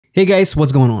Hey guys,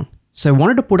 what's going on? So I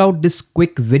wanted to put out this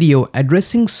quick video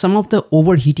addressing some of the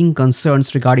overheating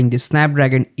concerns regarding the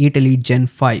Snapdragon 8 Elite Gen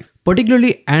 5.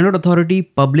 Particularly, Android Authority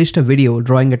published a video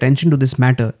drawing attention to this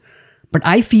matter, but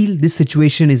I feel this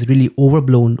situation is really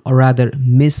overblown or rather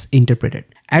misinterpreted.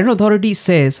 Android Authority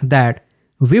says that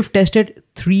we've tested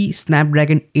 3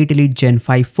 Snapdragon 8 Elite Gen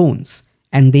 5 phones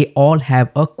and they all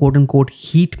have a quote-unquote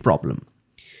heat problem.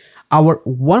 Our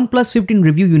OnePlus 15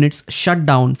 review units shut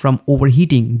down from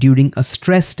overheating during a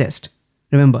stress test.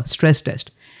 Remember, stress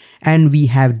test. And we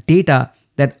have data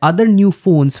that other new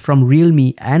phones from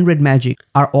Realme and Red Magic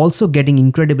are also getting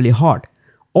incredibly hot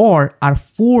or are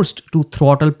forced to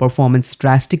throttle performance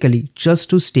drastically just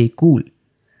to stay cool.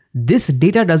 This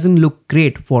data doesn't look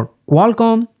great for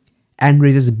Qualcomm and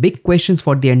raises big questions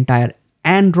for the entire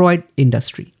Android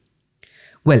industry.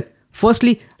 Well,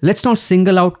 firstly, let's not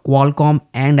single out Qualcomm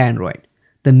and Android.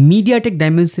 The Mediatek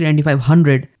Dimensity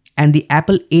 9500 and the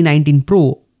Apple A19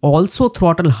 Pro also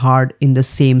throttle hard in the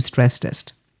same stress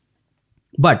test.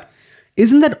 But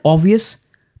isn't that obvious?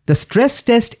 The stress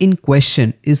test in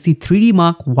question is the 3D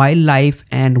Mark Wildlife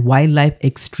and Wildlife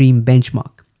Extreme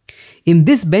benchmark. In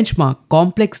this benchmark,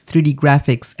 complex 3D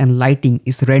graphics and lighting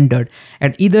is rendered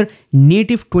at either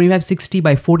native 2560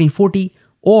 by 1440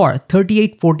 or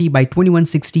 3840 by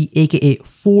 2160 aka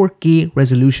 4K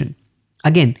resolution.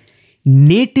 Again,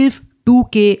 native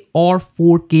 2K or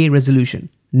 4K resolution.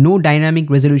 No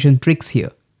dynamic resolution tricks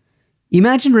here.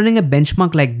 Imagine running a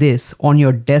benchmark like this on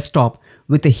your desktop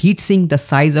with a heatsink the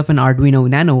size of an Arduino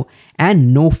Nano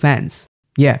and no fans.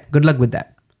 Yeah, good luck with that.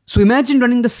 So imagine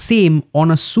running the same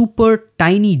on a super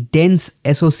tiny dense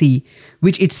SoC,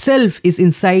 which itself is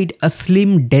inside a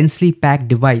slim densely packed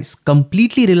device,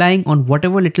 completely relying on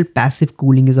whatever little passive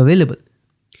cooling is available.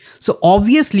 So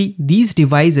obviously these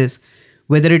devices,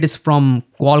 whether it is from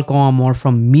Qualcomm or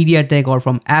from Mediatek or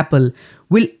from Apple,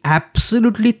 will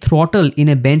absolutely throttle in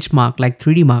a benchmark like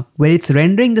 3D Mark, where it's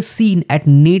rendering the scene at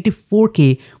native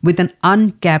 4K with an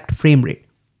uncapped frame rate.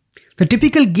 The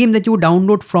typical game that you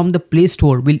download from the Play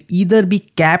Store will either be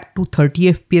capped to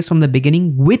 30 FPS from the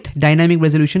beginning with dynamic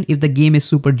resolution if the game is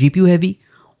super GPU heavy,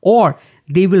 or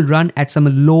they will run at some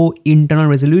low internal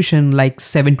resolution like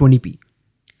 720p.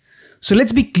 So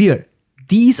let's be clear,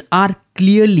 these are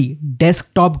clearly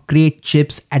desktop grade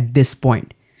chips at this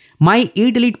point. My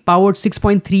 8 Elite powered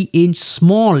 6.3-inch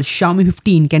small Xiaomi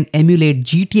 15 can emulate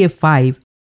GTA 5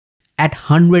 at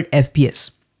 100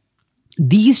 FPS.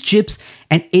 These chips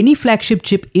and any flagship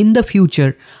chip in the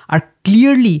future are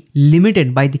clearly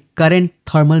limited by the current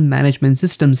thermal management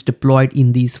systems deployed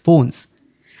in these phones.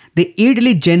 The 8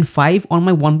 Elite Gen 5 on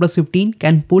my OnePlus 15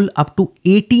 can pull up to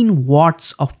 18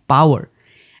 watts of power,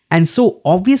 and so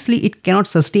obviously it cannot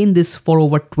sustain this for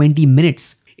over 20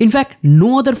 minutes. In fact,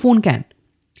 no other phone can.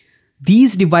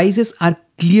 These devices are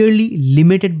clearly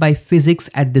limited by physics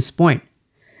at this point.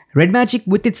 Red Magic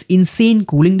with its insane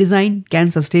cooling design can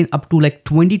sustain up to like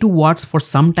 22 watts for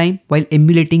some time while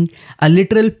emulating a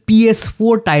literal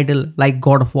PS4 title like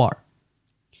God of War.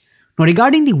 Now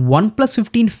regarding the OnePlus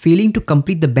 15 failing to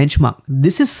complete the benchmark,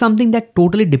 this is something that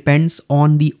totally depends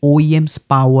on the OEM's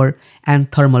power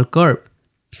and thermal curve.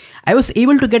 I was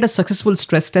able to get a successful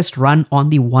stress test run on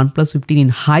the OnePlus 15 in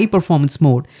high performance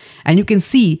mode, and you can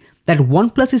see that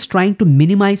OnePlus is trying to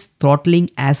minimize throttling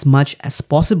as much as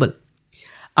possible.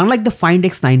 Unlike the Find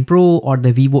X9 Pro or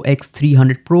the Vivo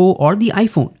X300 Pro or the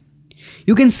iPhone,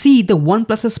 you can see the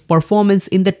OnePlus's performance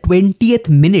in the 20th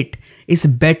minute is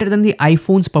better than the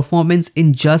iPhone's performance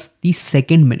in just the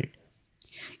second minute.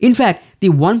 In fact, the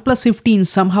OnePlus 15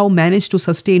 somehow managed to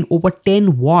sustain over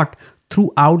 10 watt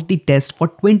throughout the test for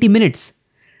 20 minutes.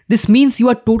 This means you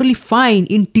are totally fine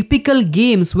in typical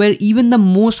games where even the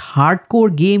most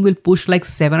hardcore game will push like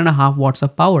 7.5 watts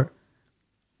of power.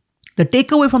 The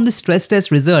takeaway from this stress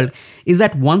test result is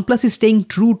that OnePlus is staying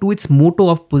true to its motto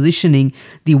of positioning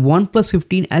the OnePlus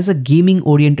 15 as a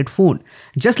gaming-oriented phone,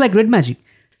 just like Red Magic,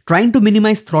 trying to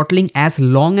minimize throttling as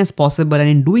long as possible, and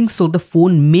in doing so the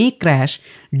phone may crash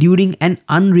during an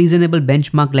unreasonable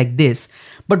benchmark like this.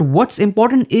 But what's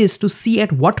important is to see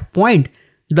at what point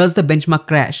does the benchmark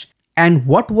crash and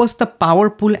what was the power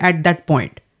pull at that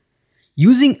point.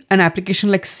 Using an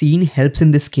application like Scene helps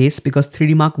in this case because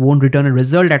 3D Mark won't return a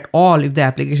result at all if the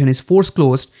application is force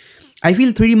closed. I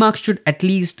feel 3D Mark should at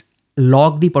least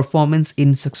log the performance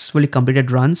in successfully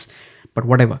completed runs, but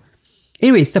whatever.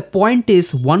 Anyways, the point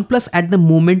is OnePlus at the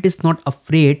moment is not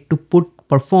afraid to put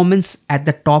performance at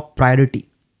the top priority.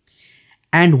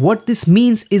 And what this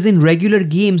means is in regular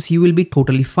games you will be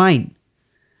totally fine.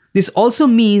 This also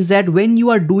means that when you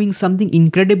are doing something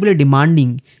incredibly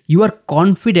demanding, you are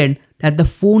confident that the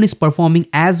phone is performing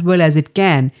as well as it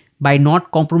can by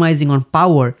not compromising on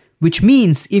power, which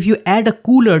means if you add a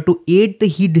cooler to aid the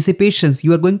heat dissipations,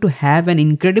 you are going to have an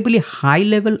incredibly high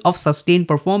level of sustained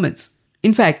performance.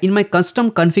 In fact, in my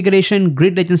custom configuration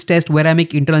Grid Legends test where I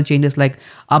make internal changes like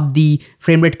up the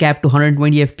frame rate cap to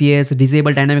 120 FPS,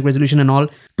 disable dynamic resolution and all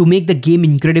to make the game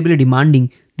incredibly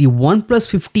demanding, the OnePlus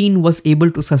 15 was able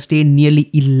to sustain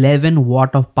nearly 11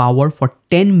 watt of power for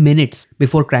 10 minutes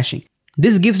before crashing.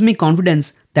 This gives me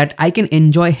confidence that I can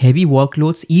enjoy heavy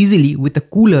workloads easily with a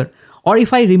cooler, or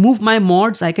if I remove my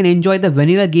mods, I can enjoy the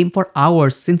vanilla game for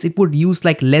hours since it would use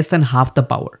like less than half the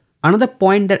power. Another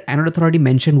point that Android Authority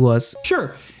mentioned was,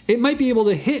 sure, it might be able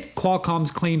to hit Qualcomm's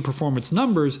claimed performance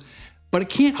numbers, but it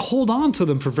can't hold on to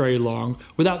them for very long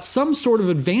without some sort of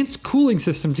advanced cooling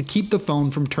system to keep the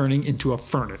phone from turning into a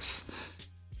furnace.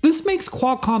 This makes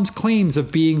Qualcomm's claims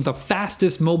of being the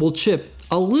fastest mobile chip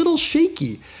a little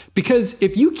shaky, because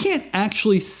if you can't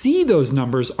actually see those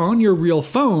numbers on your real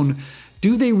phone,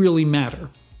 do they really matter?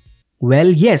 Well,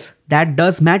 yes, that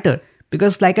does matter.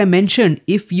 Because like I mentioned,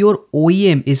 if your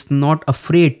OEM is not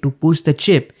afraid to push the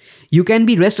chip, you can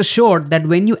be rest assured that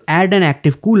when you add an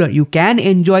active cooler, you can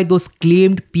enjoy those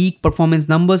claimed peak performance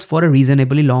numbers for a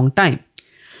reasonably long time.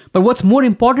 But what's more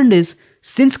important is,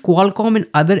 since Qualcomm and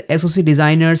other SoC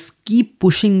designers keep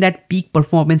pushing that peak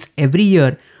performance every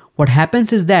year, what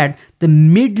happens is that the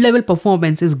mid-level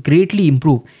performance is greatly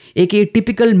improved, aka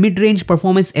typical mid-range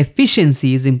performance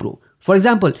efficiency is improved. For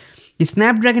example, the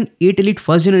Snapdragon 8 Elite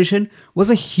first generation was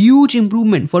a huge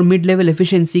improvement for mid-level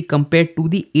efficiency compared to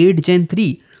the 8 Gen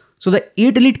 3. So the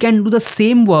 8 Elite can do the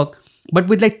same work but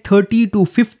with like 30 to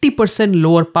 50%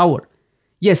 lower power.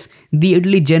 Yes, the 8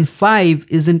 Elite Gen 5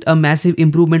 isn't a massive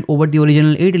improvement over the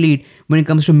original 8 Elite when it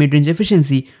comes to mid-range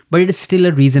efficiency, but it is still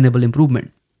a reasonable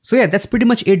improvement. So yeah, that's pretty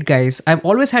much it guys. I've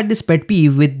always had this pet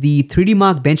peeve with the 3D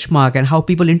Mark benchmark and how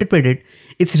people interpret it.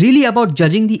 It's really about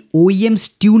judging the OEM's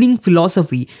tuning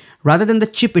philosophy rather than the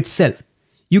chip itself.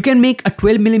 You can make a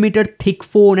 12mm thick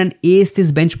phone and ace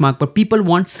this benchmark, but people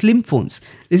want slim phones.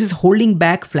 This is holding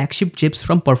back flagship chips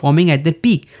from performing at their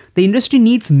peak. The industry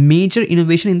needs major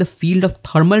innovation in the field of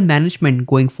thermal management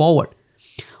going forward.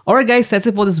 Alright guys, that's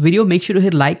it for this video. Make sure to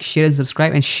hit like, share and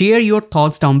subscribe and share your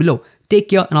thoughts down below. Take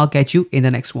care and I'll catch you in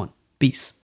the next one.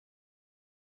 Peace.